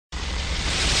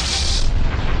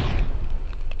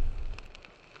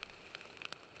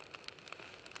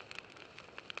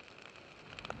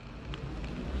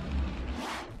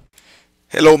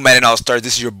Hello, Maddenallstars.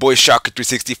 This is your boy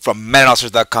Shocker360 from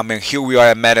Maddenallstars.com, and here we are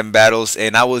at Madden Battles.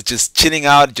 And I was just chilling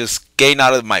out, just getting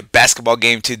out of my basketball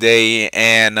game today,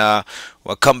 and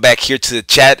we'll come back here to the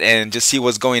chat and just see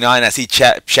what's going on. I see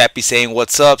Chappy saying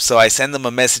what's up, so I send them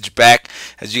a message back.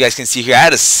 As you guys can see here, I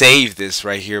had to save this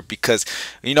right here because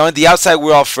in the outside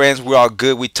we're all friends, we're all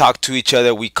good. We talk to each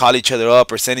other, we call each other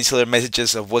up or send each other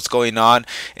messages of what's going on.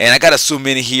 And I gotta zoom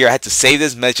in here. I had to save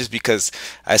this message because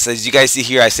as you guys see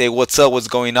here, I say what's up, what's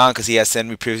going on, because he has sent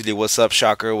me previously what's up,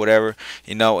 Shocker, or whatever,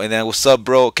 and then what's up,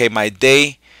 bro. Okay, my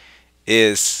day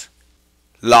is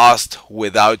lost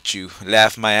without you.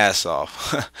 Laugh my ass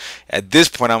off. At this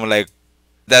point, I'm like,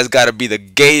 that's gotta be the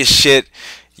gayest shit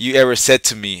you ever said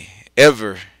to me,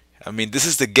 ever. I mean, this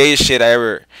is the gayest shit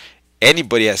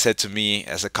anybody has said to me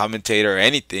as a commentator or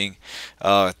anything.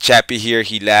 Chappy here,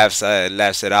 he laughs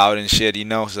it out and shit,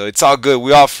 so it's all good.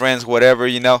 We all friends, whatever,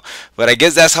 but I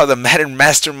guess that's how the Madden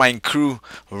Mastermind crew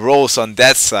rolls on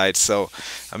that side. So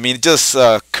I mean, just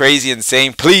crazy,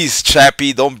 insane. Please,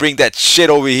 Chappy, don't bring that shit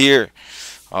over here.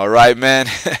 Alright, man.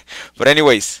 But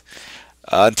anyways,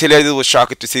 until I do with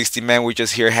Shocker360, man, we're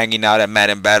just here hanging out at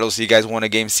Madden Battles. You guys want a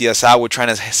game, see us out. We're trying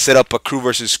to set up a crew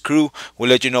versus crew. We'll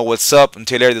let you know what's up.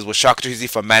 Until there, this was Shocker360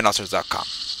 from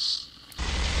Maddenallstars.com.